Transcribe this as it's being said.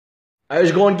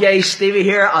How's it going, guys? Steveyj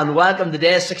here, and welcome to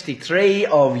day 63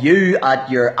 of you at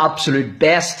your absolute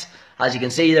best. As you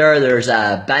can see there's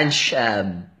a bench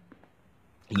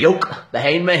yoke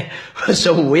behind me with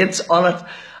some weights on it,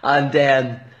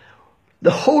 and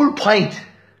the whole point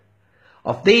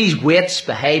of these weights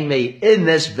behind me in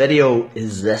this video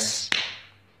is this.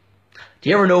 Do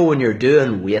you ever know when you're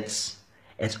doing weights,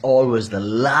 it's always the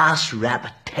last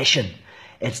repetition,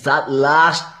 it's that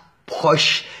last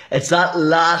push, it's that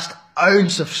last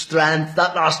ounce of strength,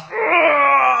 that last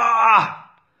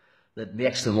that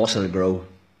makes the muscle grow.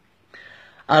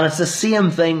 And it's the same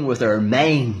thing with our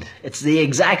mind. It's the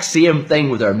exact same thing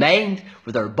with our mind,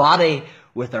 with our body,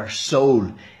 with our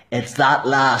soul. It's that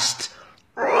last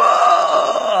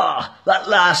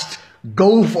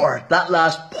go for it, that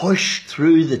last push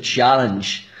through the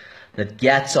challenge that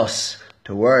gets us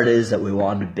to where it is that we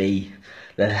want to be,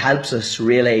 that helps us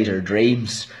realize our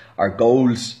dreams, our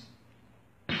goals,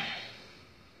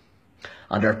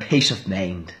 and our peace of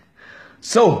mind.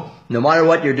 So, no matter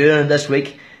what you're doing this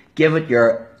week, give it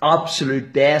your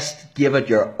absolute best, give it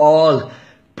your all,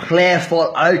 play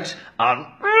full out, and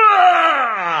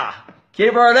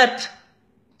keep at it.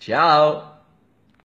 Ciao.